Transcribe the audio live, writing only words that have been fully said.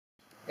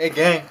Hey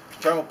gang,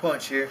 Thermal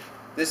Punch here.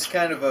 This is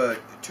kind of a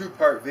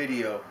two-part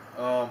video.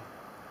 I'm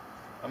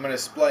gonna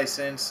splice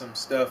in some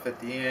stuff at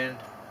the end.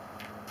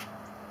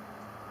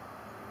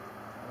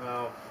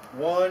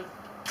 One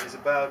is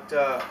about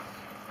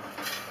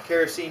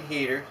kerosene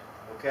heater,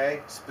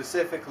 okay?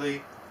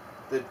 Specifically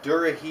the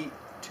DuraHeat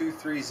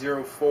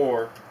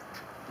 2304,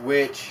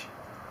 which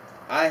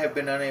I have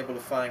been unable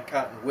to find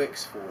cotton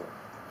wicks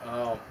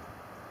for.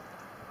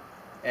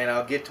 And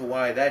I'll get to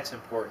why that's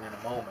important in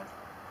a moment.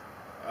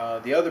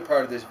 The other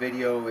part of this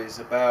video is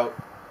about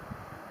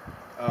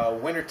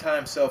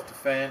wintertime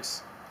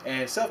self-defense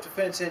and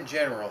self-defense in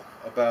general,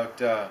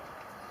 about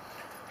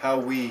how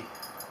we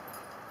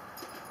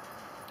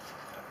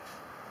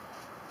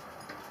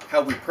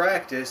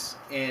practice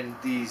in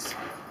these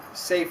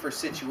safer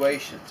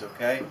situations.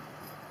 Okay,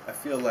 I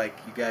feel like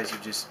you guys are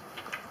just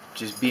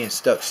being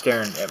stuck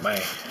staring at my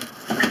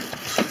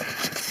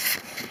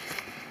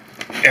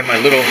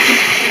little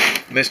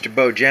Mr.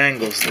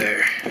 Bojangles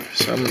there,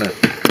 so I'm gonna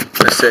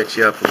set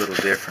you up a little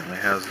differently.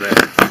 How's that?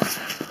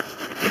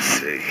 Let's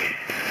see.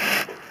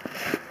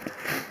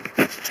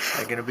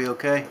 That gonna be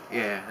okay?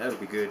 Yeah, that'll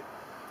be good.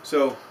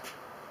 So,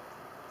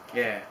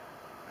 yeah,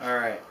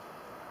 alright.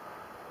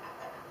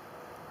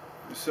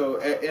 So,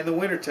 in the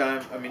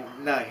wintertime, I mean,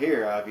 not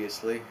here,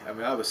 obviously. I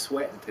mean, I was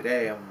sweating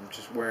today. I'm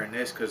just wearing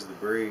this because of the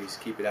breeze.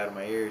 Keep it out of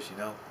my ears, you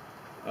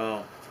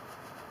know.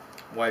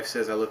 Wife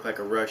says I look like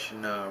a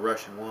Russian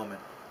woman.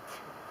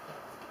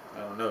 I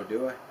don't know,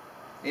 do I?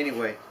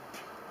 Anyway,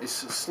 it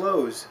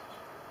slows,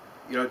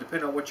 you know,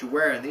 depending on what you're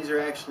wearing. These are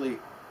actually,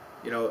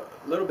 you know,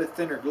 a little bit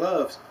thinner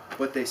gloves,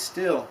 but they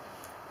still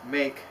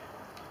make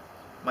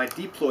my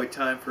deploy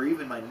time for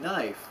even my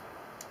knife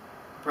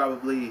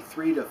probably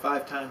 3 to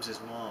 5 times as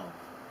long,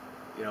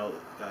 you know,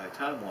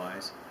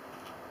 time-wise.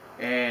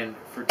 And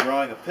for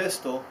drawing a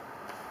pistol,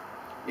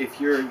 if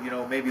you're, you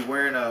know, maybe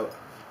wearing a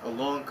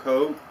long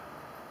coat,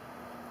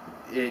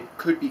 it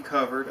could be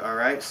covered, all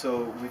right?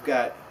 So we've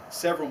got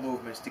several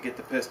movements to get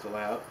the pistol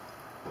out,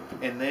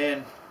 and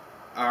then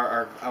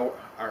our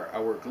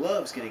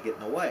gloves going to get in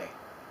the way.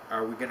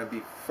 Are we going to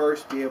be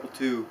able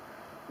to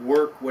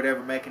work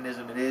whatever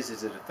mechanism it is?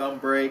 Is it a thumb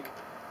brake?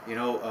 You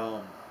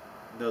know,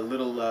 the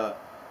little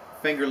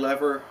finger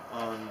lever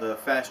on the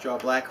fast draw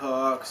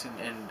Blackhawks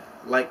and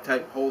like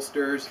type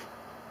holsters.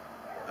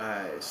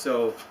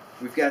 So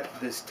we've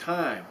got this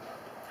time.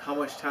 How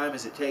much time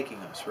is it taking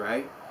us,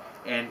 right?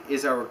 And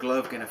is our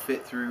glove going to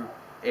fit through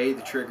A,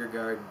 the trigger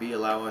guard, and B,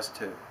 allow us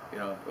to, you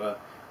know,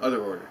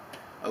 other order,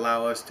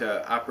 allow us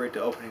to operate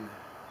the opening,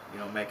 you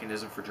know,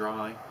 mechanism for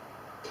drawing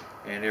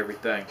and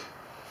everything.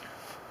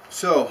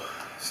 So,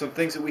 some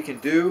things that we can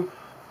do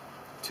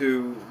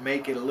to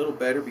make it a little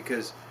better,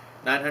 because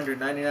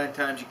 999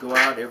 times you go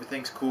out,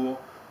 everything's cool,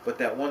 but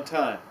that one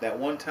time,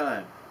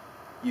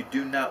 you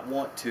do not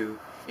want to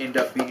end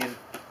up being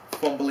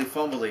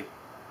fumbly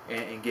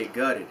and get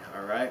gutted,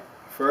 alright?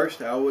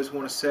 First, I always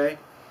want to say,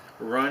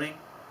 running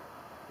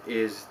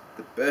is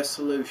the best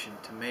solution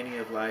to many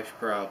of life's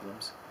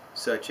problems,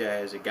 such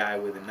as a guy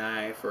with a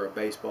knife or a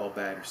baseball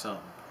bat or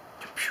something.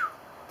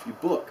 You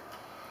book.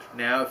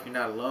 Now, if you're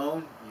not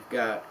alone, you've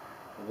got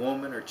a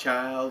woman or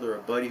child or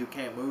a buddy who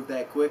can't move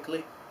that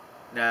quickly.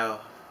 Now,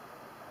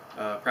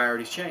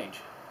 priorities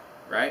change,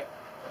 right?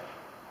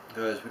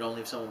 Because we don't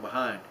leave someone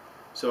behind.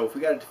 So if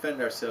we got to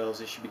defend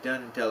ourselves, it should be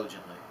done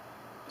intelligently.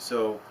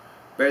 So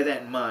bear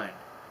that in mind.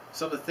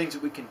 Some of the things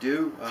that we can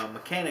do,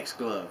 mechanics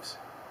gloves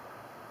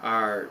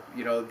are,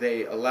 you know,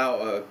 they allow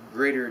a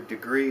greater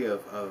degree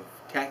of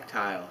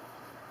tactile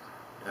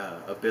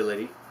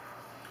ability.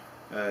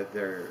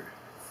 They're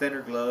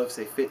thinner gloves,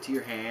 they fit to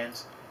your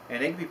hands,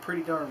 and they can be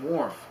pretty darn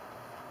warm.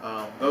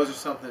 Those are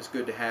something that's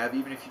good to have,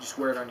 even if you just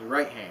wear it on your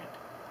right hand,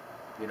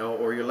 you know,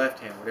 or your left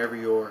hand, whatever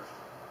your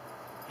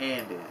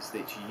hand is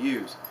that you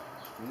use.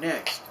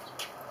 Next,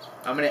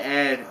 I'm going to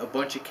add a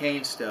bunch of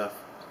cane stuff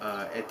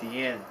at the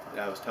end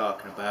that I was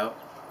talking about.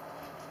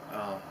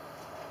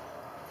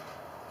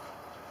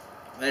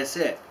 That's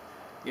it.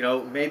 You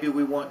know, maybe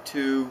we want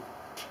to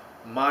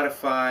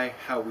modify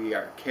how we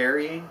are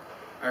carrying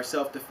our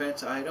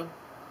self-defense item,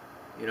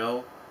 you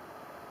know,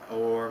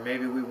 or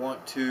maybe we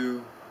want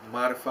to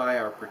modify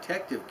our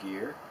protective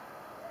gear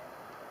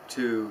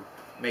to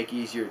make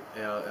easier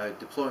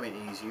deployment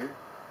easier,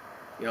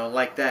 you know,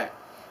 like that.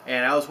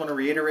 And I always want to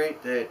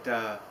reiterate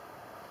that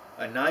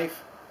a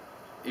knife,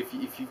 if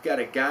you've got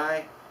a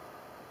guy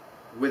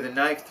with a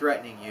knife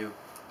threatening you,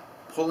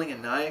 pulling a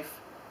knife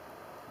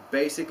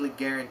basically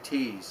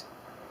guarantees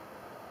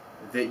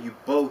that you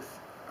both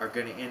are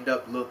going to end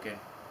up looking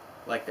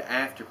like the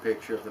after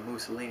picture of the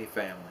Mussolini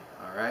family,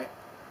 alright?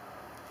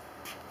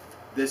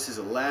 This is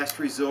a last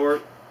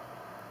resort,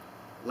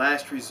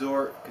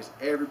 because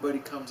everybody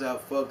comes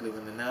out fugly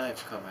when the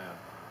knives come out,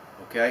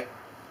 okay?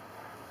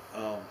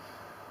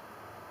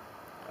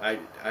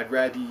 I'd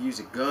rather you use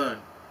a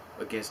gun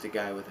against a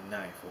guy with a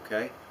knife,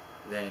 okay,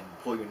 than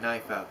pull your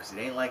knife out, because it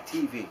ain't like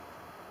TV,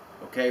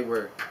 okay,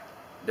 where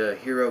the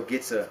hero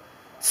gets a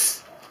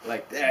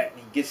like that and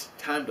he gets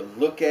time to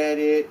look at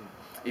it, and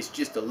it's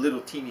just a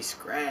little teeny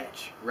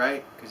scratch,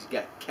 right? Because you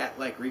got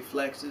cat-like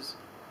reflexes.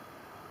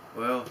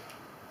 Well,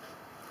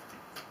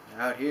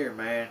 out here,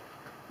 man,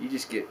 you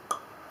just get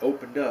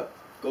opened up.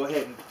 Go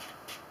ahead and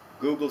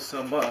Google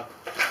some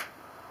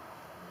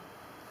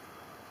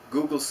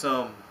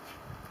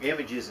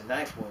images of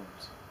knife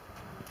wounds,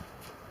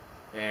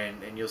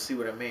 and you'll see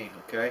what I mean.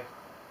 Okay.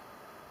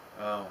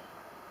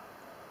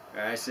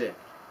 That's it.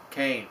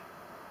 Cane.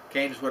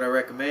 Cane is what I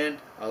recommend.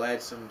 I'll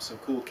add some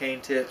cool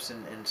cane tips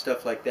and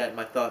stuff like that.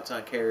 My thoughts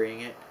on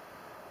carrying it.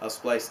 I'll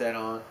splice that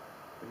on.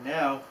 But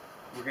now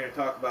we're going to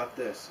talk about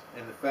this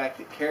and the fact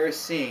that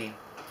kerosene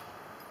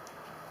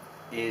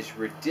is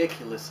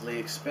ridiculously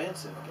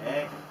expensive.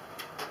 Okay.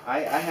 I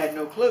had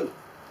no clue.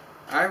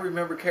 I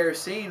remember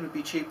kerosene would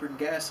be cheaper than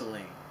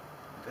gasoline.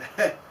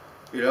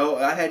 You know,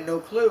 I had no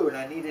clue, and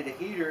I needed a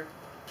heater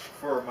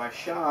for my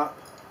shop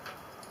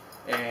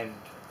and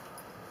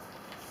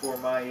for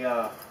my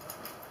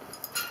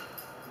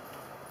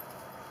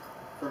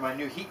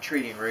new heat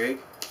treating rig.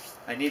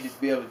 I needed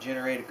to be able to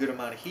generate a good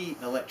amount of heat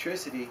and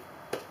electricity.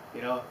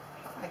 You know,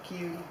 hi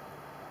cutie.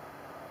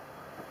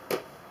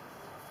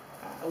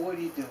 What are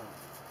you doing?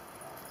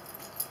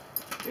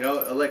 You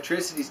know,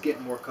 electricity's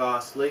getting more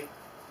costly.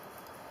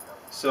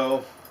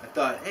 So I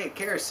thought, hey,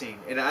 kerosene,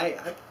 and I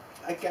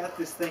got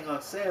this thing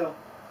on sale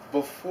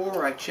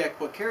before I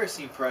checked what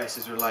kerosene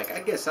prices are like. I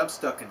guess I'm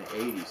stuck in the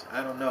 80s.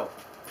 I don't know.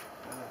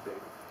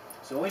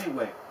 So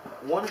anyway,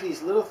 one of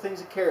these little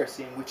things of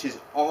kerosene, which is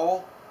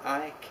all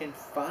I can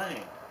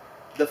find.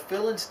 The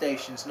filling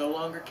stations no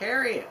longer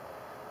carry it.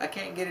 I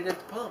can't get it at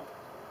the pump.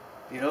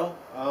 You know?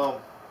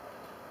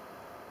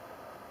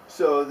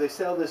 So they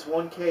sell this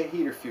 1K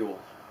heater fuel.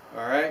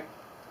 Alright?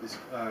 This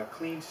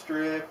clean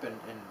strip, and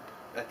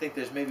I think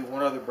there's maybe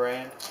one other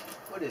brand.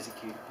 What is it,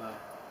 cutie pie?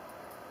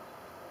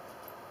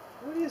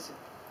 What is it?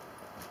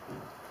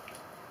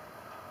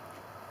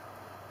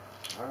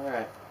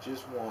 Alright,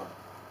 just one.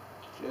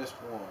 Just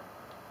one.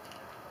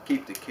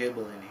 Keep the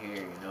kibble in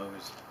here, you know,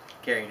 because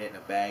carrying it in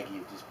a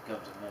baggie, it just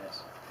becomes a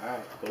mess.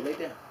 Alright, go lay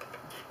down.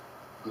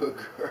 Good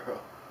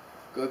girl.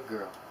 Good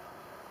girl.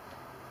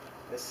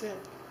 That's it.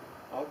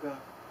 All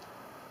gone.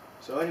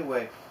 So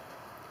anyway,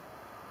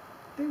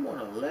 they want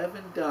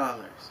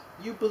 $11.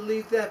 You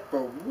believe that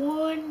for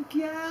 1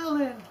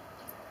 gallon?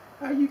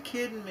 Are you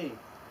kidding me?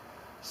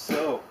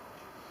 So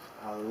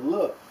I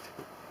looked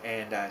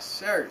and I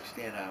searched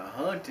and I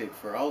hunted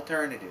for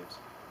alternatives.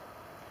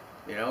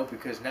 You know,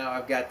 because now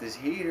I've got this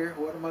heater.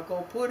 What am I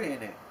going to put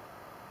in it?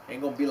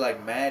 Ain't going to be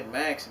like Mad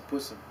Max and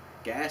put some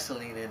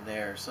gasoline in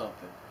there or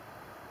something.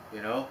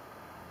 You know?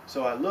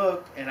 So I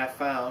looked and I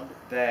found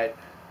that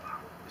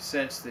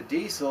since the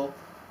diesel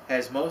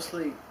has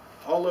mostly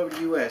all over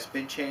the U.S.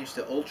 been changed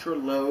to ultra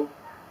low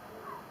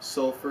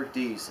sulfur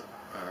diesel.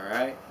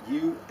 Alright?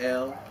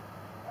 ULSD.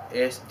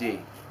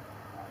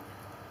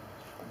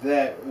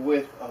 That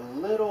with a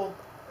little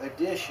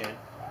addition,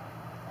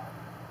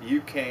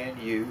 you can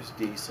use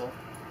diesel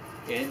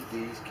in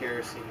these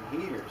kerosene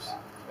heaters.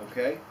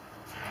 Okay?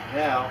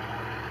 Now,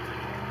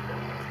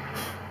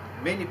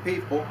 many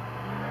people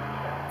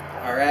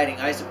are adding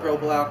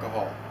isopropyl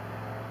alcohol.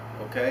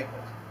 Okay?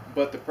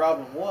 But the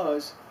problem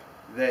was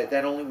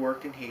that only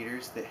worked in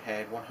heaters that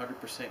had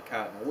 100%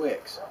 cotton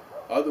wicks.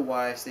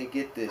 Otherwise, they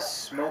get this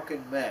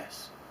smoking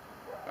mess.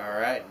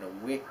 Alright? And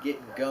the wick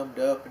getting gummed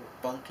up and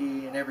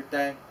funky and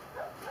everything.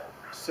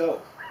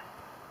 So,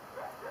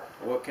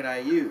 what can I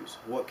use?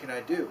 What can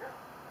I do?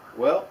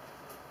 Well,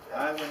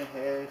 I went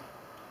ahead,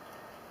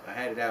 I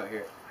had it out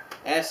here,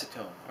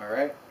 acetone,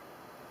 alright?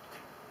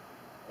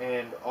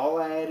 And all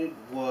I added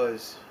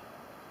was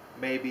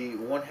maybe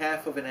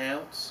 1/2 of an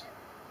ounce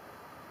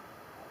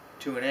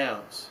to an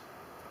ounce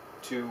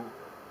to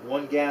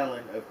 1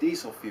 gallon of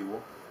diesel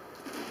fuel,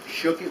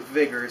 shook it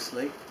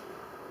vigorously,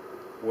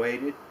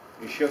 waited,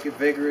 and shook it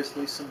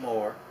vigorously some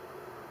more,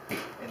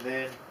 and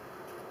then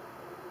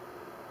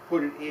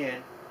put it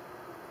in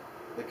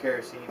the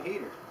kerosene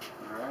heater.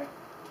 Alright?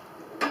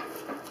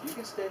 You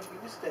can stay, I'm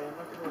not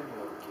going to run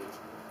you over,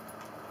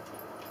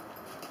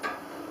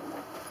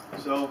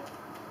 kid. So,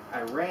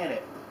 I ran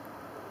it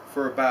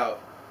for about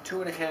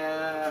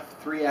 2.5,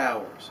 3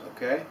 hours,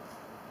 okay?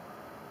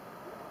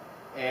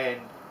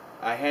 And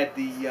I had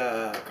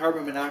the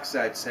carbon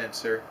monoxide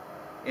sensor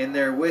in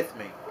there with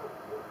me.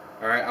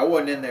 Alright, I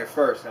wasn't in there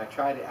first, and I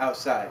tried it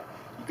outside.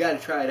 You got to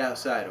try it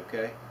outside,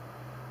 okay?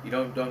 You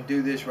don't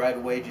do this right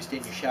away just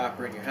in your shop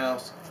or in your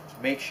house.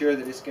 Make sure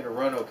that it's going to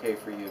run okay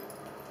for you.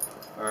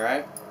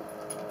 Alright?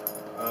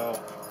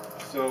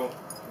 So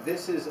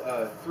this is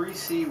a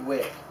 3C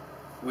wick,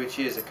 which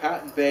is a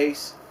cotton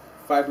base,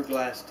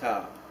 fiberglass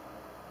top.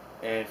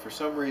 And for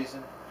some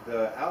reason,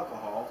 the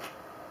alcohol,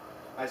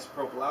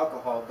 isopropyl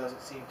alcohol,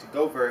 doesn't seem to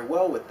go very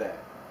well with that.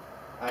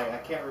 I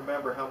can't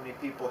remember how many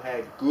people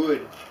had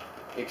good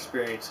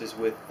experiences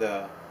with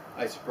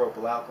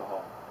isopropyl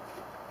alcohol.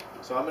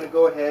 So I'm going to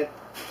go ahead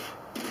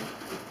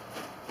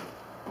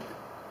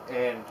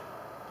and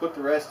put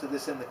the rest of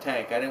this in the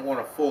tank. I didn't want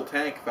a full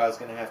tank if I was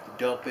going to have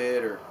to dump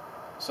it or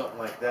something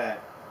like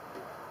that.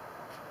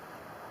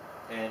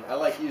 And I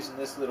like using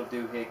this little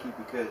doohickey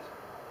because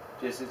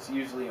just it's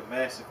usually a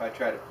mess if I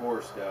try to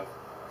pour stuff.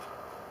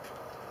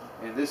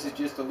 And this is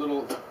just a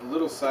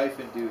little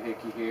siphon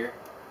doohickey here.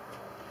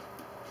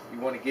 You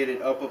want to get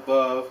it up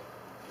above.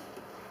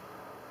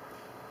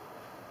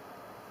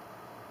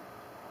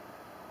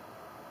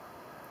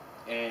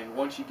 And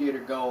once you get her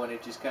going,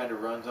 it just kind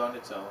of runs on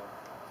its own.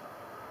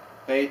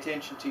 Pay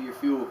attention to your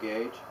fuel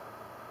gauge.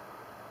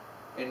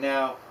 And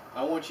now,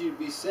 I want you to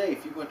be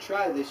safe. You're going to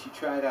try this, you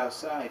try it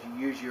outside.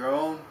 You use your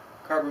own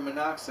carbon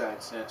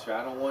monoxide sensor.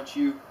 I don't want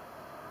you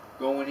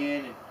going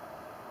in and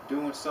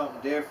doing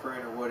something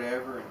different or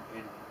whatever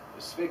and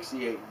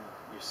asphyxiating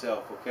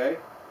yourself, okay?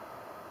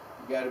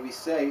 You got to be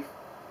safe.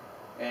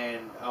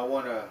 And I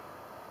want to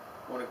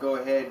go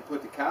ahead and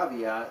put the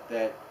caveat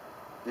that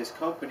this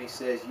company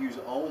says use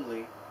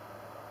only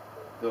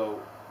the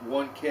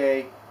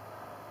 1K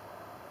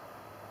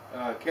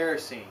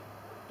kerosene,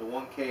 the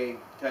 1K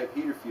type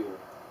heater fuel.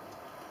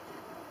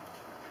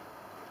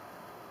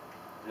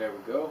 There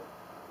we go.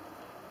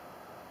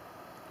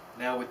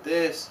 Now with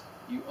this,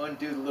 you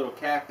undo the little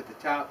cap at the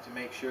top to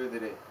make sure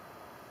that it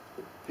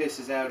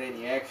pisses out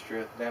any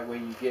extra. That way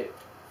you get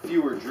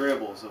fewer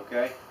dribbles,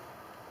 okay?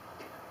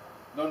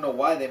 Don't know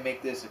why they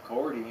make this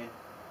accordion.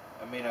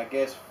 I mean, I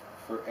guess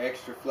for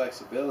extra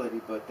flexibility,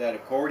 but that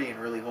accordion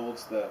really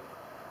holds the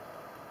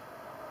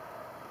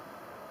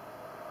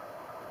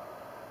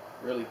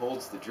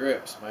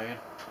drips, man.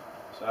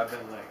 So I've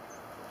been like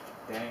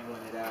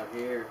dangling it out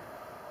here.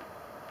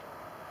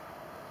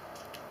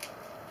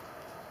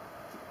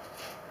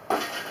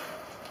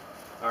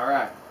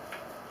 Alright,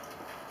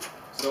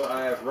 so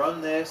I have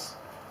run this,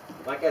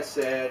 like I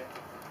said,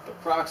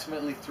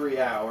 approximately 3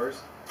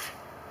 hours,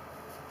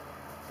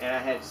 and I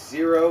had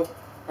 0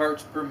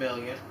 parts per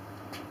million,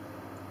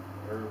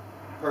 or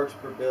parts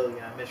per billion,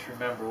 I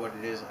misremember what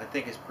it is, I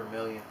think it's per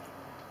million,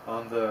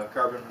 on the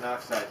carbon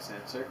monoxide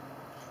sensor.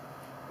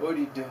 What are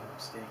you doing,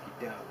 stinky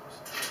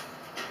dogs?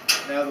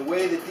 Now the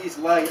way that these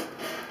light, so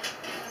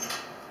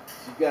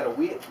you've got a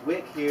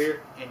wick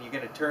here, and you're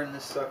going to turn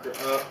this sucker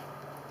up.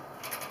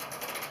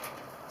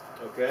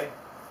 Okay,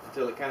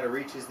 until it kind of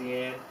reaches the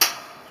end.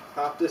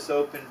 Pop this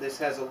open. This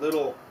has a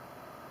little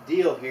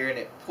deal here, and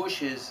it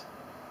pushes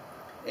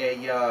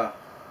a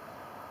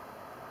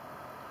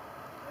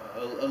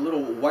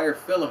little wire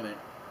filament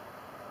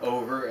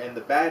over, and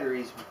the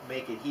batteries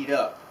make it heat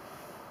up,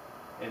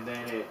 and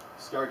then it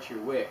starts your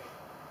wick.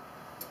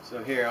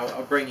 So here,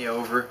 I'll bring you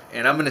over,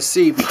 and I'm going to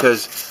see,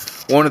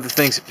 because one of the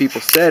things that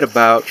people said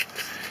about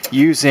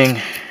using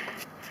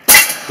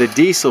the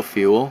diesel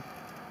fuel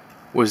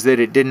was that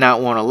it did not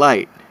want to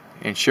light,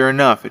 and sure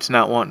enough, it's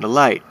not wanting to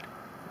light.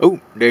 Oh,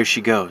 there she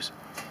goes.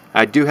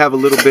 I do have a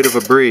little bit of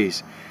a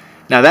breeze.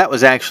 Now that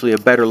was actually a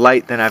better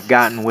light than I've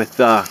gotten with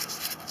the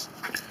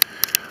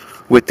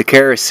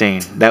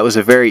kerosene. That was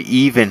a very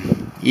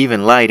even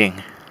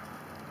lighting.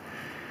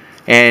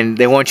 And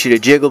they want you to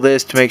jiggle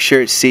this to make sure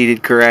it's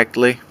seated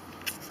correctly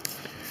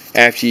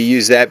after you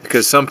use that,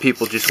 because some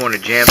people just want to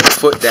jam their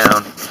foot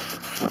down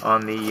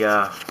on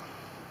the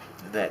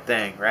that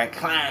thing, right?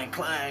 Clang,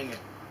 clang.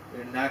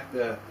 And knock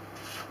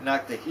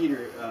the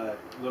heater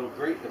little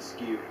grate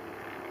askew.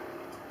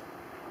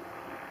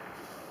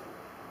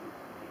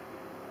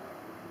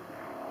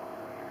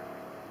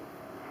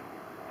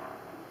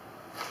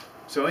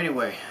 So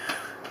anyway,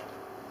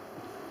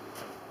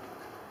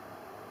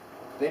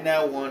 they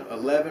now want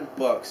 11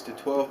 bucks to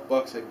 12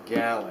 bucks a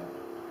gallon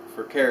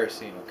for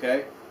kerosene,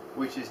 okay?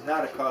 Which is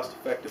not a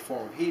cost-effective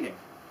form of heating.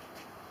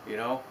 You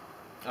know,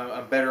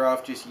 I'm better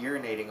off just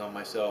urinating on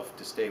myself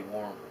to stay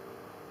warm.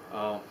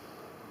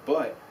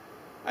 But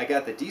I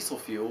got the diesel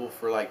fuel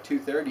for like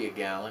 $2.30 a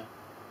gallon,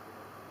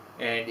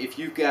 and if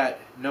you've got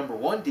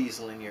 #1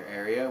 diesel in your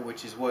area,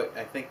 which is what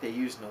I think they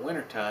use in the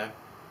wintertime,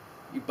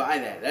 you buy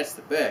that. That's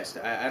the best.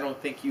 I don't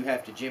think you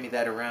have to jimmy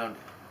that around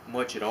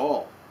much at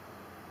all.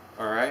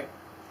 Alright?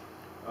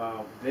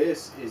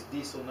 This is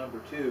diesel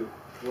 #2,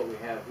 what we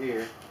have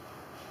here.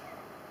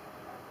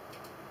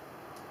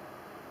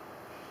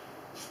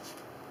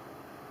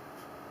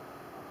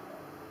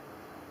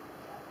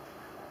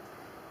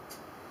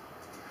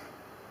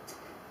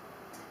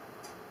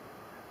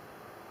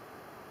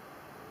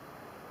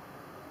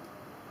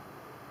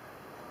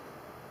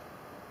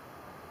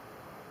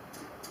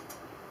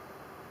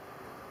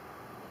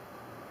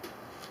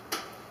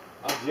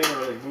 I'll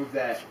generally move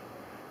that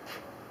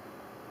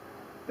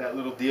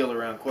little deal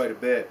around quite a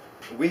bit.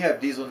 We have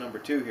diesel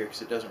 #2 here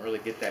because it doesn't really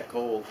get that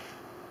cold.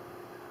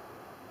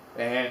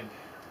 And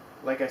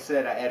like I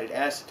said, I added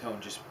acetone,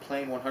 just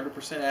plain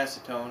 100%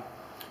 acetone.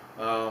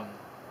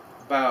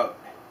 About,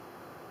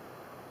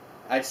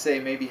 I'd say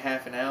maybe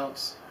half an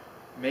ounce,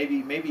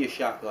 maybe a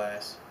shot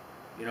glass.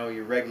 You know,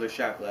 your regular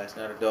shot glass,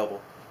 not a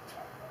double.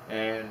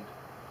 And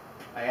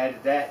I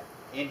added that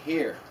in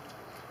here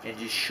and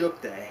just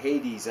shook the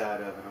Hades out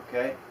of it,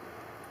 okay?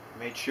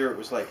 Made sure it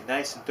was like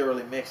nice and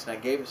thoroughly mixed, and I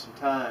gave it some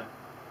time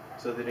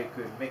so that it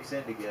could mix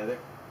in together.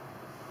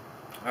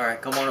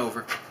 Alright, come on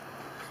over.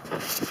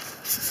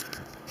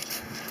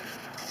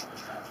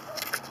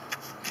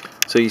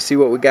 So you see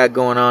what we got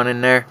going on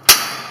in there?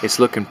 It's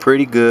looking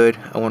pretty good.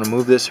 I want to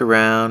move this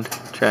around,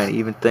 try and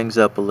even things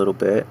up a little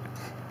bit.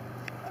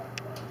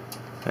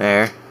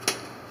 There.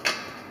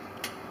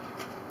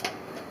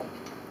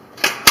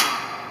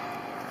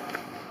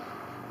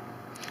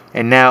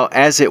 And now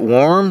as it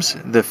warms,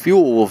 the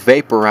fuel will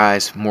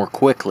vaporize more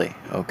quickly,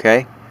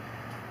 okay?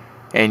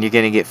 And you're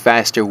going to get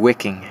faster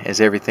wicking as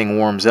everything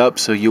warms up,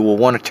 so you will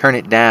want to turn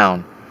it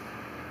down.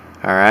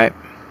 Alright?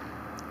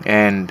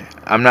 And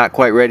I'm not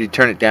quite ready to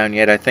turn it down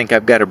yet. I think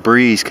I've got a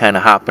breeze kind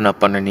of hopping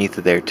up underneath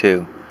of there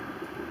too.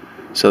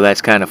 So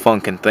that's kind of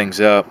funking things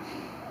up.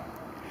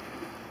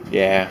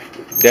 Yeah,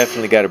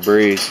 definitely got a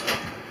breeze.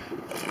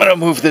 I'm going to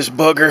move this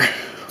bugger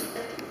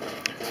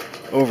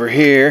over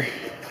here.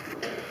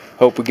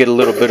 Hope we get a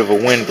little bit of a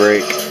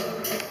windbreak.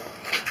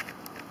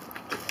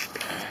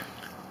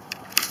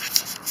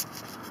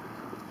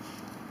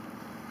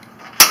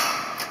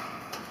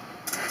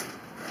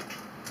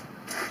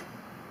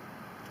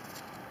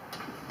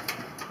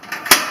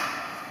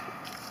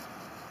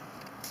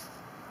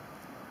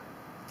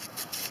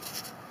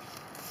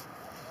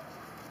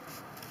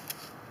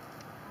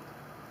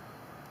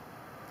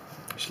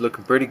 It's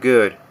looking pretty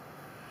good.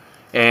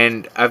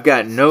 And I've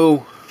got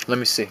no, let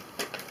me see.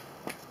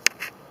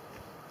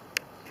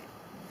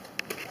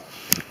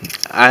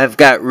 I've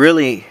got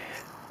really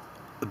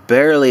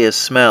barely a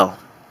smell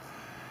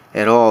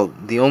at all.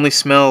 The only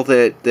smell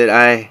that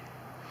I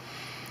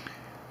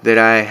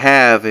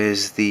have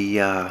is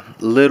the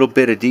little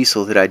bit of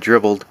diesel that I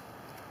dribbled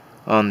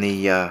on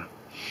the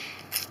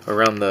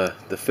around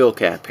the fill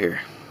cap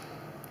here.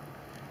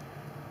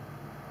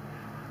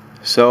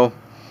 So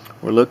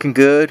we're looking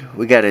good.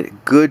 We got a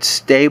good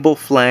stable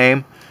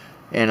flame,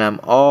 and I'm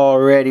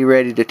already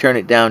ready to turn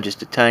it down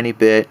just a tiny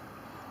bit.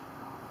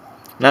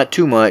 Not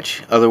too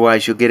much,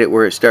 otherwise you'll get it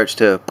where it starts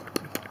to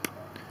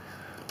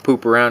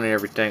poop around and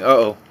everything.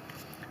 Uh-oh,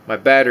 my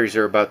batteries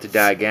are about to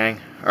die, gang.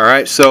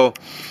 Alright, so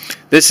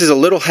this is a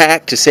little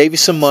hack to save you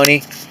some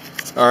money.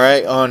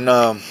 Alright,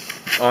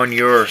 on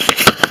your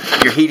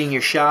heating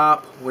your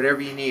shop,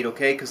 whatever you need,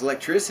 okay? Because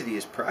electricity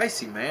is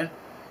pricey, man.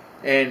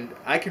 And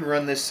I can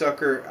run this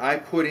sucker, I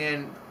put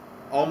in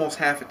almost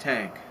half a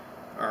tank.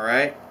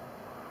 Alright?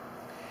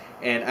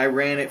 And I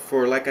ran it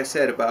for, like I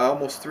said, about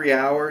almost 3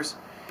 hours.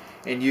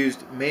 And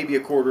used maybe a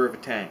quarter of a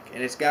tank,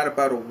 and it's got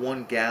about a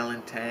 1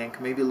 gallon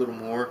tank, maybe a little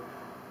more,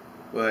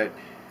 but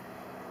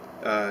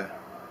I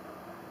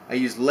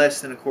used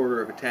less than a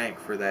quarter of a tank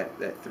for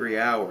that 3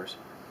 hours.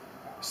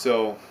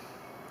 So,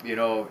 you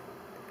know,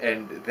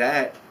 and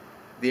that,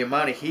 the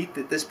amount of heat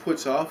that this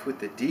puts off with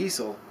the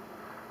diesel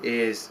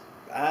is,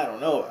 I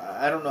don't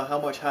know how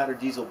much hotter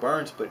diesel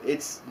burns, but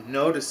it's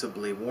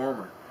noticeably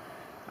warmer.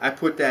 I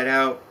put that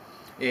out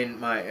in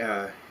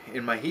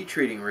my heat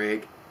treating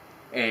rig,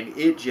 and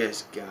it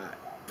just got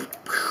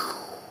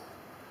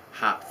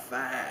hot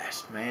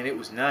fast, man. It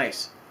was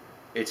nice.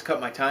 It's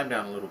cut my time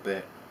down a little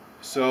bit.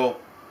 So,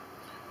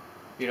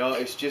 you know,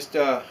 it's just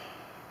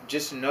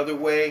another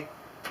way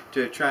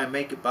to try and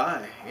make it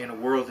by in a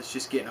world that's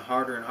just getting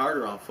harder and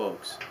harder on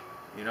folks,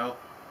 you know.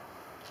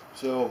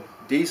 So,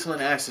 diesel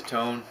and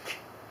acetone,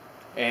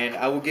 and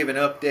I will give an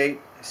update,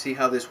 see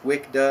how this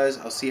wick does.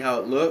 I'll see how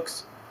it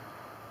looks,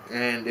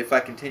 and if I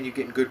continue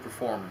getting good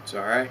performance,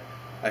 alright?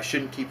 I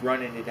shouldn't keep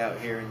running it out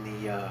here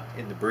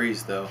in the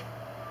breeze though.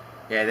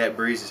 Yeah, that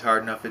breeze is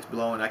hard enough. It's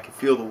blowing. I can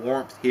feel the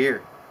warmth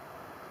here,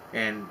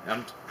 and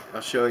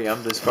I'll show you.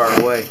 I'm this far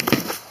away,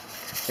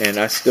 and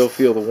I still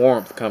feel the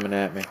warmth coming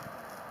at me.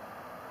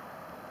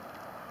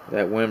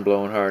 That wind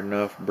blowing hard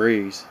enough.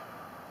 Breeze.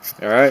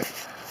 All right.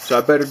 So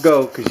I better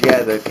go, because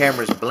yeah, the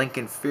camera's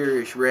blinking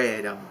furious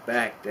red on the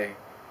back there.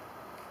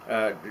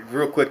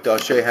 Real quick though, I'll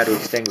show you how to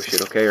extinguish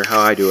it, okay, or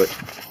how I do it.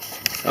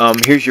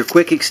 Here's your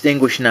quick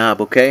extinguish knob,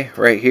 okay,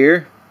 right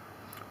here.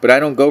 But I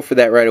don't go for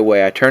that right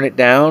away. I turn it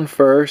down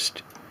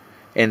first,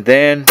 and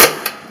then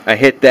I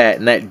hit that,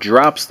 and that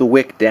drops the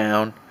wick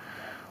down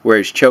where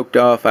it's choked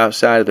off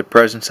outside of the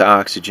presence of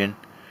oxygen,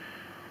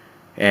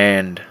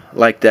 and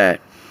like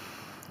that.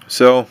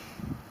 So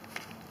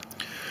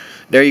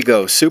there you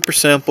go. Super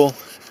simple,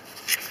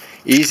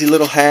 easy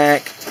little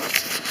hack.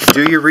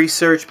 Do your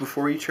research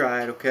before you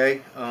try it,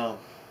 okay?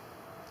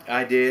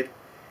 I did.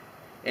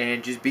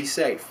 And just be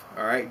safe,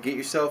 alright? Get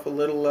yourself a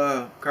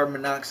little carbon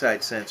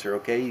monoxide sensor,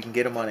 okay? You can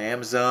get them on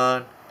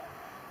Amazon.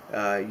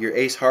 Your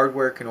Ace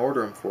Hardware can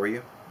order them for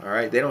you,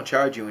 alright? They don't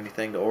charge you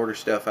anything to order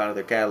stuff out of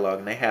their catalog,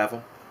 and they have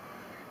them.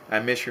 I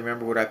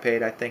misremember what I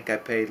paid. I think I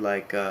paid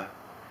like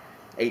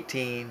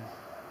 18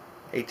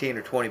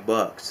 or 20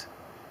 bucks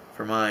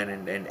for mine,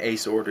 and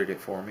Ace ordered it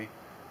for me.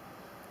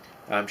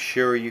 I'm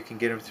sure you can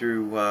get them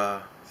through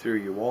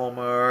your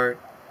Walmart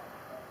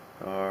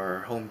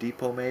or Home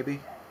Depot maybe.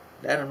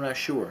 That I'm not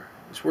sure.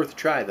 It's worth a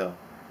try though.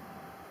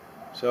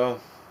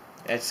 So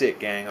that's it,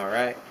 gang.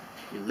 Alright,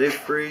 you live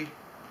free,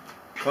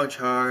 punch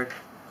hard,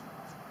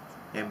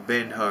 and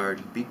bend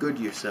hard. Be good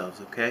to yourselves,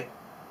 okay?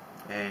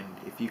 And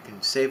if you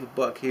can save a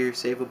buck here,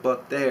 save a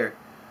buck there,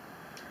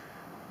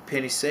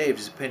 penny saved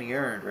is a penny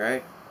earned,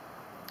 right?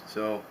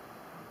 So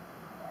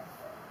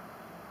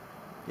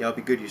Y'all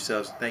be good to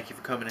yourselves. Thank you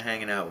for coming and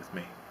hanging out with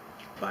me.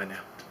 Bye now.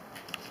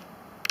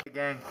 Hey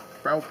gang,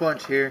 Primal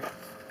Punch here.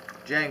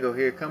 Django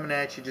here, coming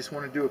at you. Just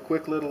want to do a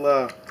quick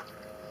little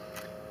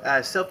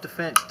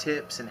self-defense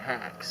tips and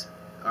hacks.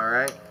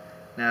 Alright?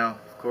 Now,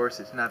 of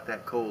course, it's not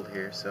that cold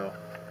here, so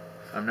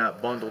I'm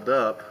not bundled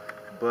up,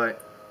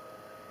 but,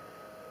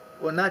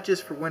 well, not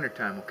just for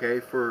wintertime, okay?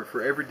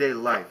 For everyday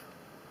life.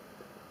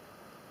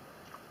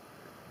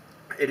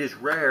 It is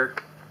rare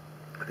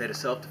that a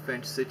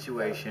self-defense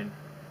situation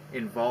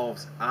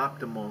involves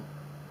optimal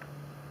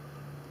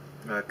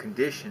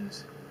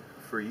conditions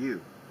for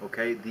you,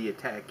 okay? The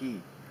attackee.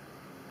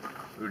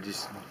 We'll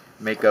just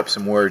make up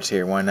some words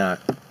here, why not?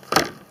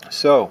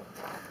 So,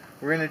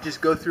 we're going to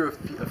just go through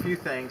a few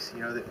things,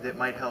 you know, that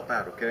might help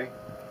out, okay?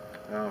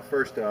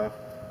 First off,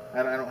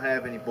 I don't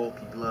have any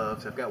bulky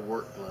gloves. I've got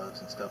work gloves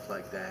and stuff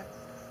like that.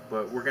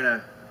 But we're going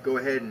to go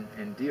ahead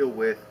and deal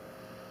with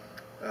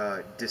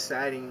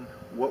deciding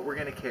what we're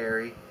going to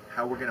carry,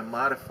 how we're going to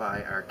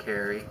modify our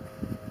carry,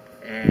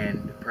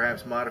 and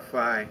perhaps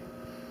modify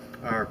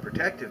our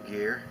protective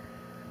gear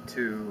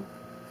to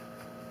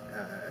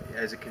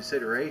as a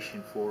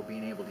consideration for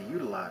being able to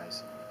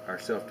utilize our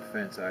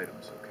self-defense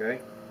items, okay?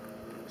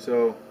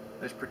 So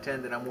let's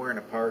pretend that I'm wearing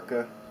a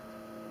parka.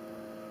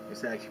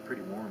 It's actually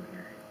pretty warm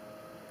here.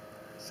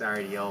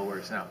 Sorry to y'all where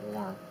it's not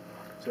warm.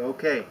 So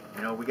okay,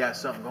 you know, we got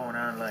something going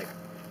on like,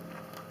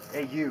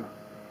 hey you,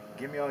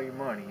 give me all your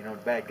money. You know,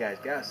 the bad guy's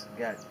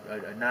got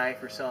a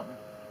knife or something,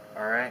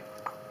 alright?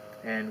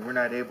 And we're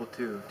not able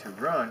to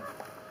run.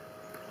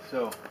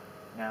 So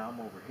now I'm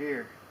over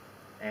here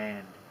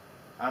and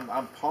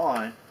I'm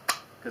pawing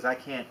because I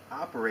can't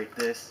operate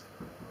this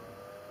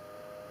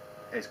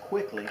as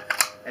quickly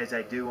as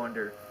I do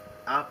under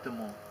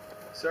optimal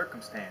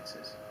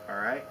circumstances.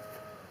 Alright?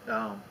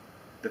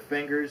 The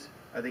fingers,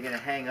 are they going to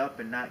hang up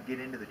and not get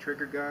into the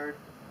trigger guard?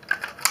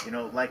 You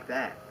know, like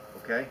that.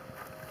 Okay?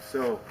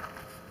 So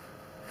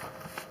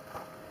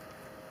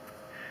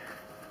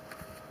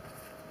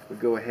we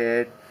go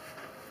ahead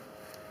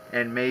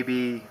and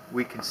maybe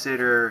we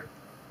consider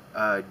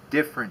a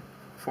different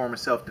form of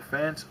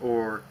self-defense,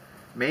 or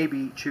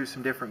maybe choose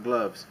some different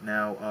gloves.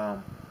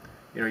 Now,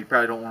 you know, you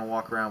probably don't want to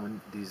walk around with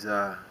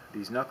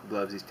these knuckle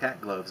gloves, these tack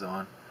gloves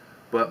on,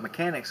 but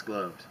mechanics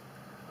gloves,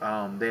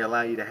 they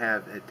allow you to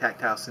have a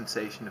tactile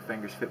sensation. The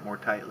fingers fit more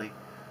tightly,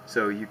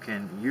 so you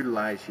can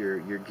utilize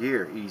your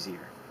gear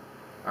easier.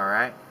 All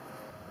right,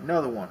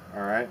 another one.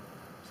 All right,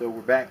 so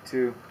we're back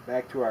to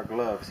our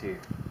gloves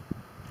here.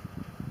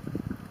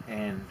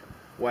 And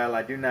while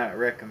I do not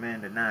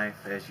recommend a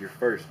knife as your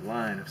first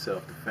line of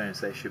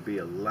self-defense, that should be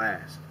a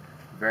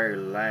very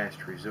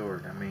last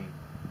resort. I mean,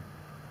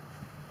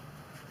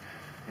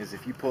 is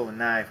if you pull a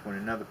knife when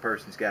another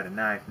person's got a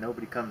knife,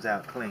 nobody comes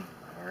out clean.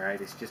 Alright,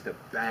 it's just a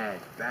bad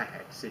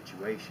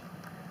situation.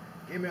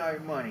 Give me all your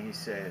money, he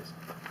says.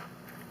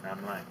 And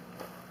I'm like,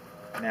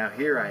 now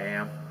here I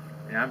am,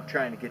 and I'm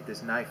trying to get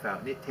this knife out,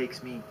 and it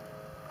takes me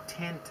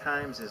 10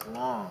 times as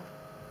long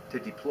to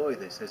deploy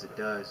this as it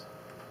does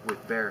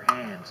with bare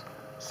hands.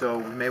 So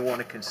we may want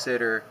to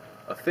consider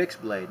a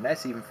fixed blade, and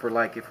that's even for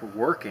like if we're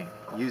working,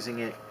 using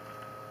it,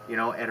 you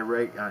know, at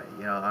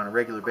on a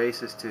regular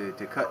basis to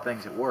cut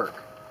things at work.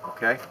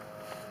 Okay.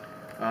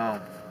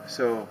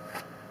 So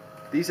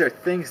these are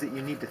things that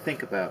you need to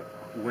think about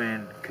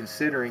when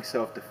considering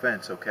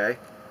self-defense. Okay,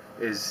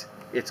 it's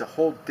a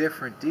whole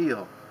different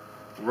deal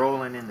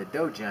rolling in the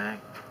dojang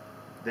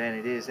than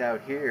it is out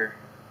here.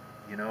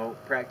 You know,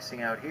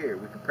 practicing out here,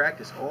 we can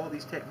practice all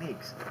these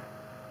techniques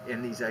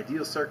in these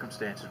ideal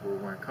circumstances where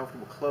we're wearing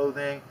comfortable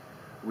clothing.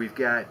 We've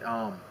got,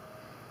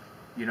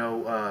 you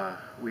know,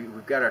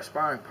 we've got our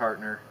sparring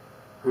partner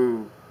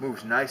who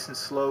moves nice and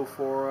slow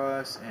for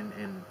us,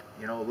 and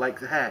you know, like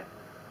that.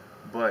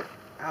 But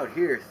out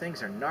here,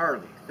 things are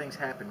gnarly. Things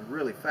happen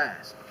really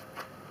fast.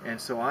 And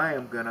so I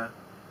am gonna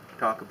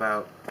talk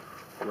about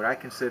what I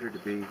consider to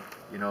be,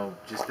 you know,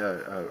 just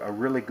a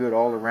really good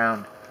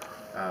all-around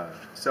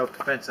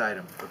self-defense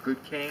item. A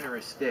good cane or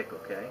a stick,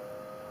 okay?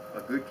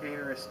 A good cane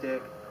or a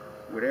stick.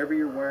 Whatever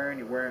you're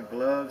wearing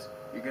gloves,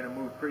 you're going to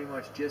move pretty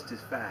much just as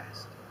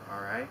fast.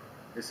 Alright?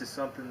 This is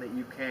something that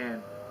you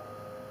can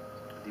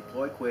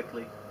deploy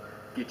quickly,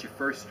 get your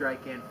first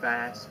strike in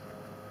fast.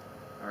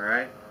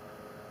 Alright?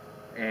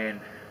 And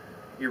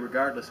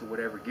irregardless of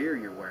whatever gear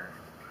you're wearing.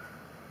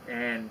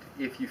 And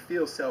if you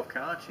feel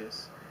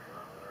self-conscious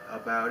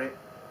about it,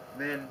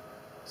 then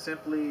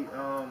simply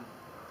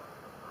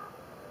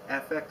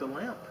affect a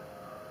limp,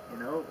 you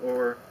know,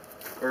 or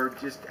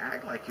just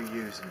act like you're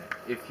using it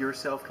if you're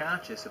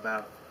self-conscious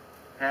about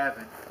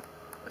having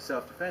a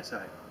self-defense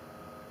item.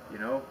 You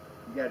know,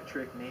 you got a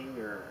trick knee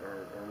or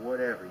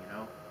whatever, you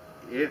know,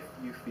 if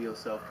you feel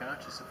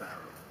self-conscious about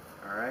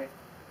it. Alright?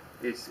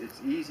 It's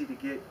easy to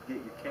get your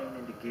cane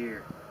into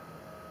gear,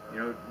 you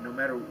know, no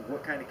matter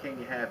what kind of cane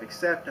you have,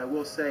 except I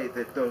will say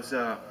that those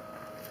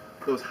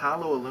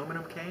hollow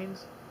aluminum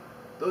canes,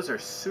 those are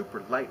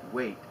super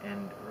lightweight,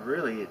 and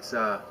really it's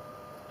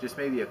just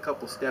maybe a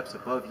couple steps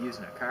above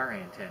using a car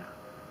antenna.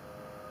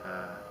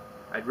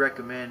 I'd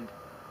recommend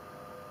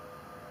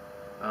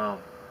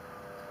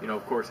You know,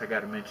 of course, I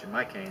got to mention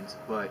my canes,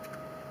 but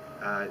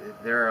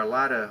there are a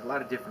lot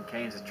of different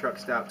canes. The truck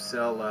stops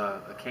sell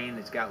a cane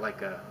that's got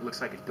like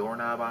looks like a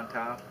doorknob on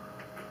top,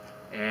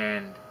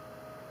 and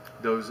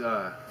those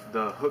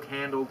the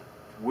hook-handled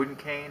wooden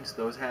canes,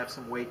 those have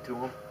some weight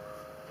to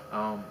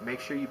them. Make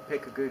sure you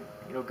pick a good,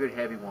 good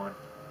heavy one,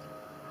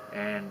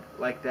 and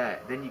like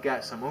that. Then you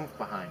got some oomph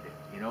behind it,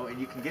 and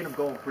you can get them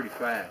going pretty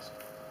fast.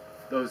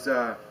 Those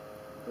the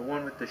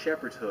one with the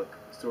shepherd's hook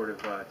sort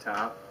of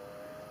top,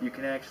 you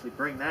can actually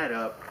bring that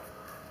up.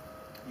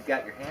 You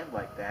got your hand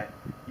like that.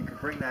 You can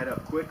bring that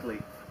up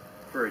quickly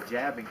for a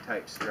jabbing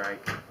type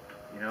strike.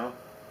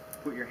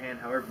 Put your hand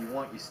however you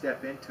want. You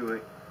step into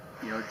it.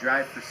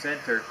 Drive for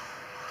center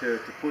to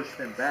push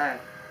them back,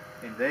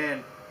 and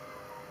then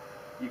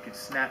you can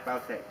snap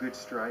out that good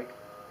strike.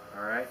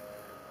 All right.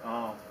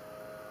 A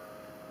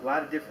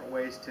lot of different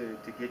ways to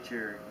get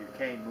your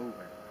cane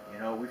moving.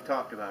 We've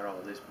talked about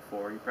all this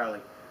before. You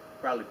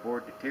probably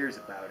bored to tears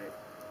about it.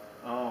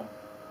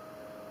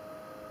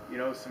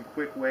 Some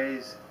quick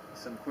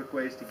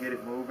ways to get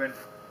it moving.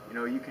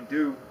 You can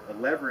do a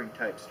levering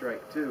type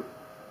strike too,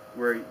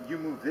 where you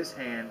move this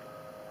hand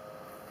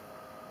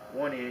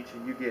 1 inch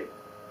and you get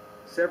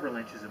several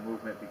inches of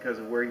movement because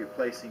of where you're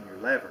placing your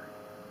lever,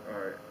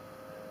 or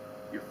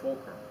your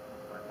fulcrum.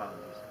 My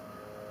apologies.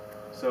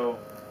 So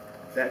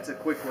that's a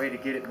quick way to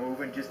get it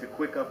moving. Just a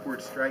quick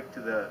upward strike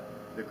to the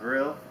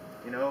grill,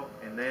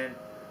 and then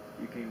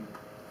you can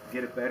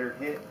get a better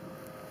hit,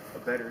 a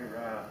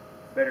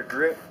better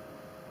grip,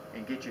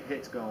 and get your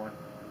hits going.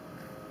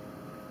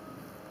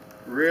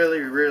 Really,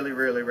 really,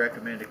 really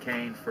recommend a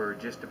cane for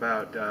just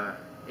about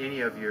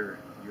any of your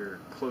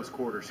close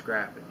quarter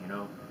scrapping,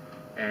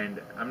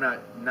 And I'm not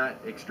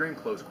extreme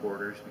close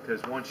quarters,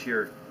 because once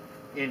you're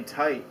in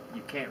tight,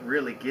 you can't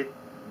really get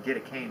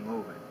a cane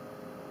moving.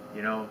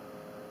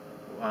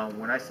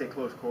 When I say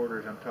close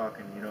quarters, I'm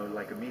talking,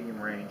 like a medium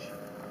range,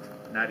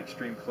 not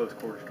extreme close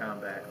quarters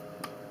combat.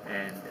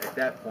 And at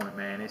that point,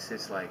 man, it's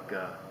just like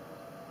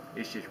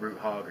it's just root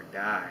hog or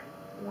die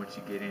once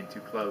you get in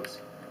too close.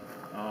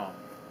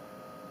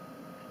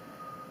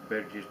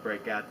 Better just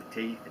break out the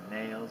teeth and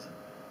nails.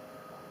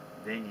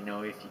 Then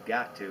if you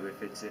got to,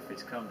 if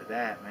it's come to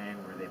that, man,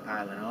 where they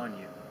piling on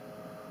you,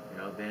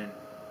 then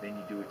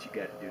you do what you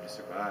got to do to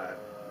survive.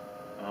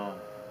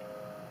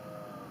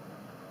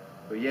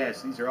 But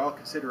yes, these are all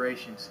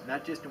considerations,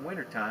 not just in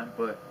wintertime,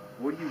 but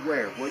what do you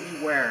wear? What are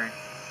you wearing?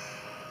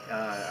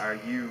 Are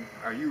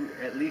you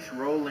at least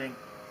rolling,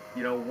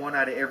 1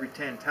 out of every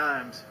 10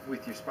 times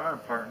with your sparring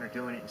partner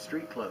doing it in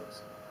street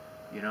clothes,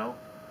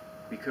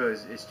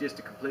 because it's just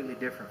a completely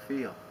different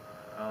feel.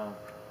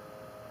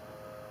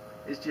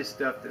 It's just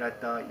stuff that I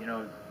thought,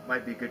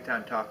 might be a good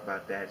time to talk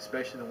about that,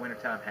 especially the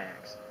wintertime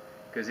hacks,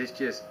 because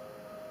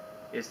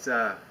it's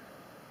a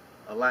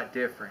lot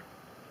different.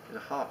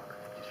 There's a hawk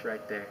just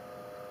right there.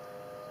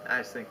 I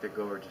just think they're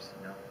gorgeous,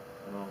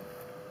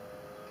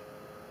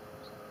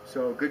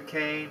 So a good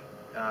cane,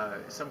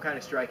 some kind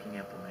of striking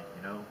implement,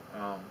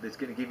 that's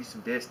going to give you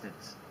some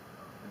distance,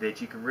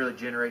 that you can really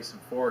generate some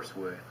force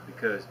with,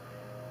 because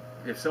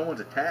if someone's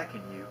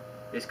attacking you,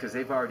 it's because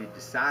they've already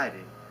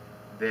decided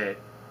that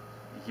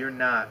you're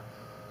not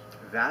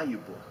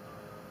valuable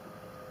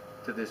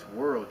to this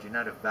world. You're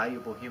not a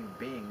valuable human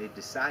being. They've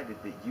decided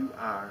that you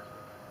are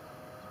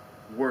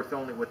worth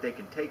only what they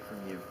can take from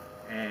you,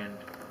 and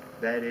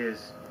that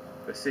is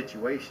a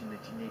situation that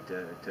you need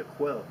to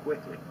quell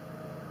quickly.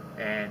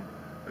 And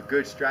a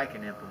good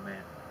striking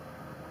implement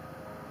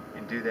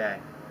and do that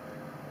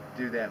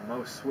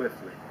most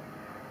swiftly.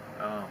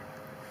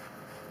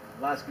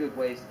 Lots of good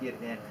ways to get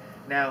it in.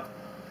 Now,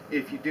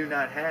 if you do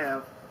not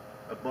have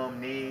a bum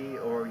knee,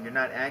 or you're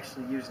not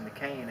actually using the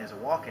cane as a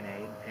walking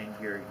aid, and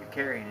you're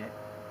carrying it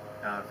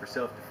for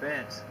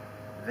self-defense,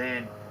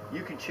 then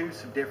you can choose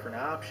some different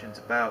options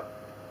about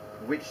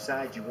which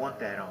side you want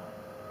that on.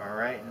 All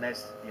right, and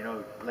that's,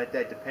 let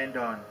that depend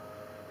on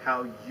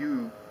how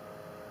you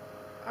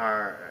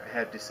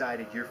have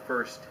decided your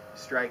first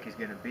strike is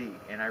going to be.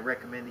 And I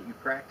recommend that you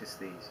practice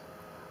these.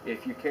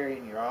 If you're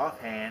carrying your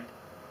offhand,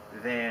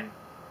 then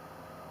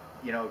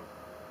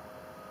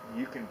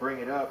you can bring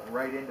it up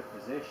right into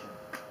position.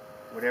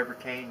 Whatever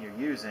cane you're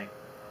using,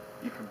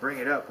 you can bring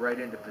it up right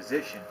into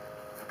position,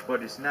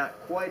 but it's not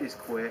quite as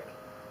quick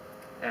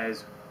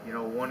as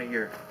one of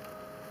your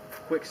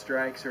quick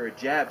strikes or a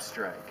jab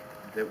strike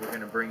that we're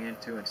going to bring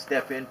into and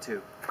step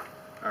into,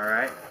 all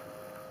right,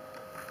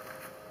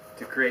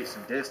 to create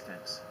some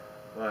distance.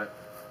 But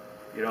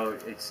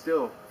it's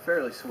still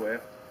fairly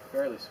swift.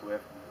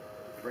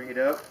 Bring it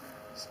up,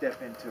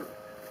 step into it,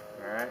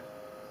 all right.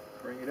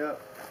 Bring it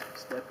up,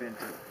 step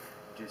into it.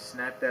 Just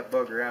snap that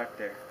bugger out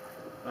there.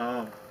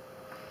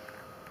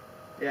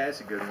 Yeah,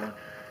 that's a good one.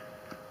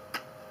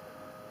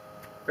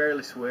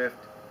 Fairly swift,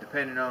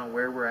 depending on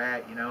where we're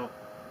at,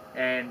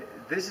 And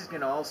this is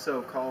going to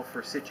also call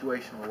for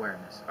situational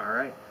awareness, all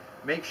right?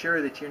 Make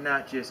sure that you're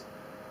not just,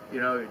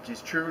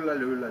 just true la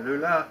la la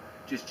la,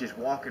 just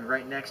walking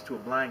right next to a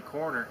blind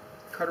corner.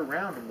 Cut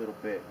around a little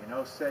bit,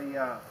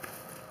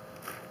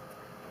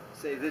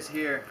 say this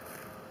here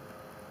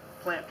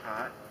plant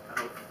pot. I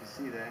hope you can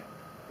see that.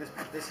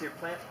 This here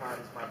plant pot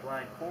is my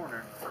blind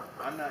corner.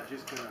 I'm not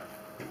just going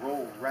to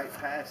roll right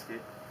past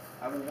it.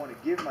 I will want to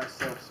give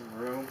myself some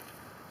room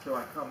so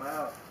I come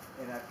out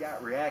and I've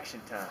got reaction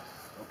time,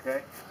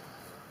 okay?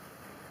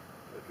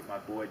 Look at my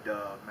boy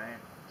dog, man.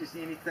 Just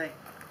anything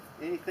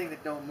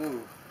that don't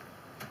move.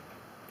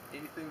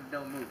 Anything that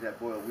don't move, that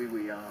boy will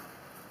wee-wee on.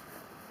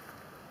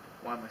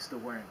 Why am I still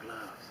wearing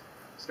gloves?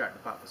 Starting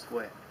to pop a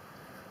sweat.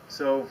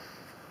 So,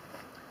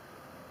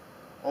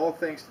 all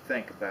things to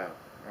think about,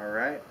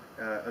 alright?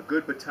 A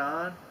good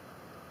baton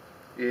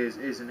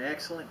is an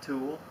excellent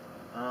tool.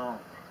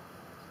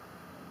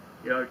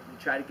 You know,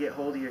 try to get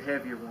hold of your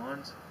heavier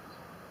ones,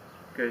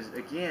 because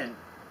again,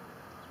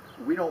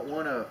 we don't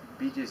want to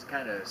be just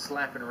kind of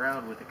slapping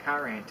around with a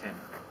car antenna.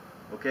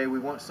 Okay, we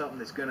want something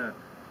that's going to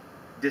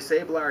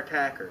disable our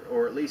attacker,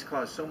 or at least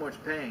cause so much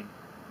pain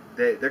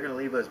that they're going to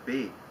leave us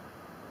be.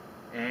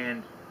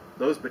 And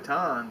those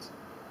batons,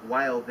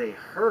 while they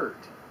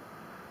hurt,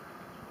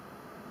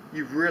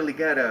 you've really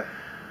got to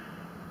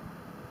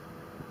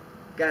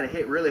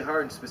hit really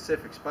hard in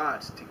specific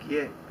spots to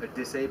get a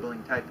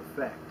disabling type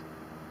effect.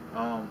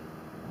 And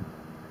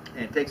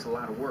it takes a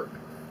lot of work,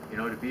 you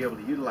know, to be able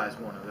to utilize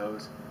one of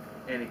those.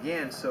 And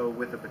again, so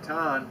with the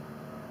baton,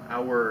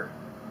 our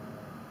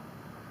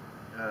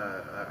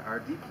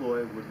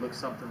deploy would look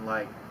something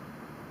like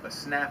a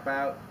snap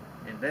out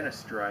and then a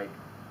strike.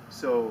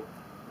 So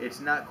it's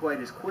not quite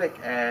as quick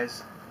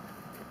as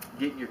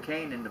getting your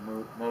cane into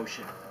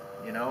motion,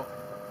 you know.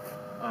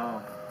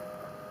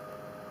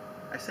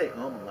 I say a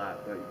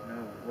lot, but you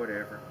know,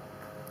 whatever.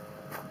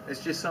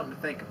 It's just something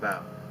to think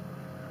about.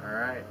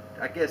 Alright,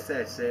 I guess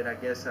that's it. I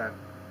guess I've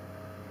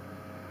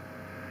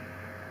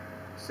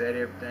said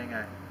everything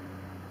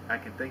I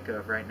can think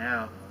of right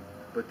now.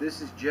 But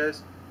this is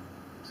just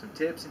some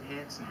tips and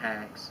hints and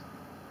hacks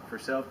for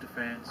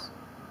self-defense,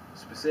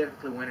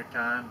 specifically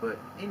wintertime, but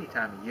any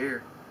time of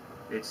year.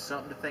 It's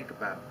something to think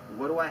about.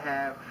 What do I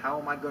have? How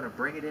am I going to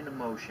bring it into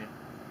motion?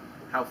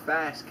 How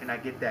fast can I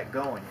get that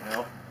going, you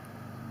know?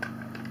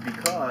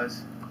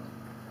 Because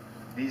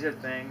these are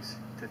things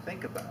to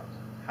think about.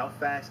 How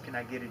fast can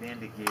I get it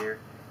into gear?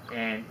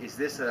 And is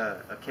this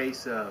a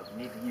case of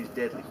need to use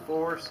deadly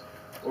force?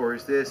 Or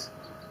is this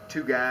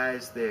two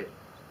guys that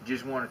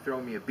just want to throw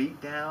me a beat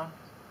down?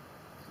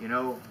 You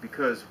know,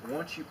 because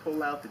once you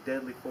pull out the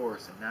deadly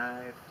force, a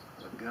knife,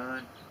 a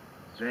gun,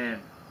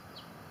 then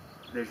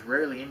there's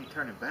rarely any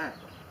turning back.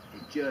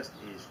 It just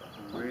is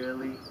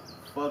really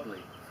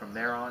fugly from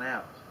there on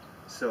out.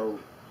 So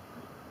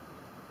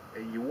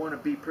you want to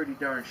be pretty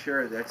darn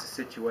sure that's a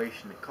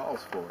situation that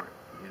calls for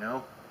it, you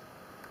know.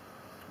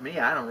 Me,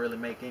 I don't really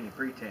make any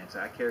pretense.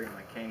 I carry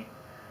my cane,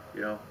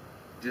 you know,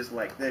 just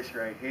like this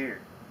right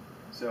here.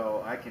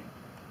 So I can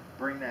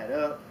bring that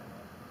up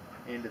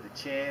into the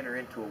chin or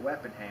into a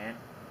weapon hand,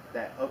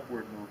 that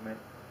upward movement,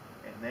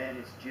 and then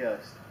it's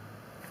just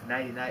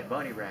nighty-night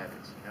bunny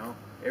rabbits, you know.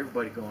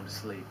 Everybody going to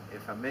sleep.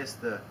 If I miss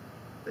the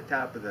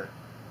top of the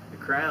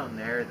crown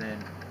there,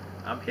 then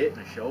I'm hitting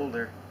the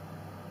shoulder.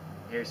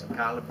 Here's some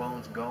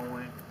collarbones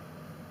going.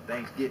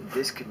 Things getting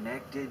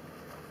disconnected.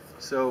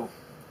 So,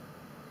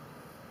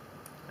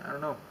 I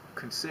don't know.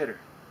 Consider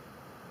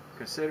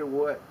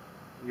what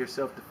your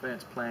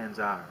self-defense plans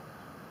are.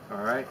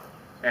 Alright?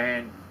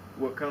 And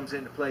what comes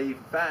into play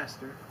even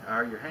faster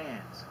are your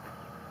hands.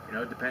 You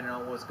know, depending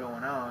on what's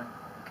going on,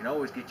 you can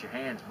always get your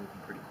hands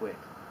moving pretty quick.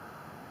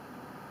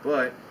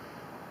 But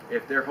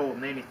if they're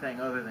holding anything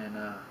other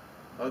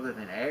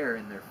than air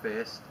in their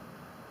fist,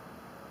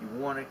 you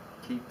want to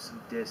keep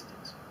some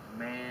distance.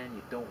 Man,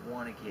 you don't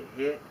want to get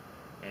hit,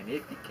 and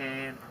if you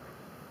can,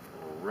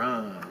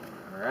 run.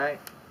 Alright?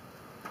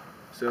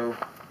 So,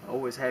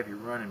 always have your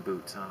running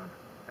boots on,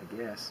 I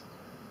guess.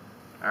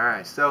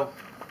 Alright, so,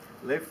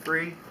 live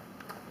free,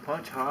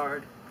 punch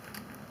hard,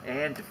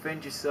 and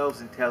defend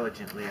yourselves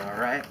intelligently,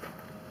 alright?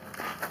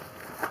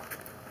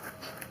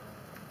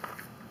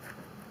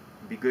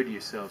 Be good to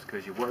yourselves,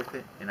 because you're worth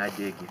it, and I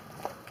dig you.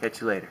 Catch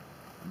you later.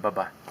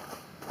 Bye-bye.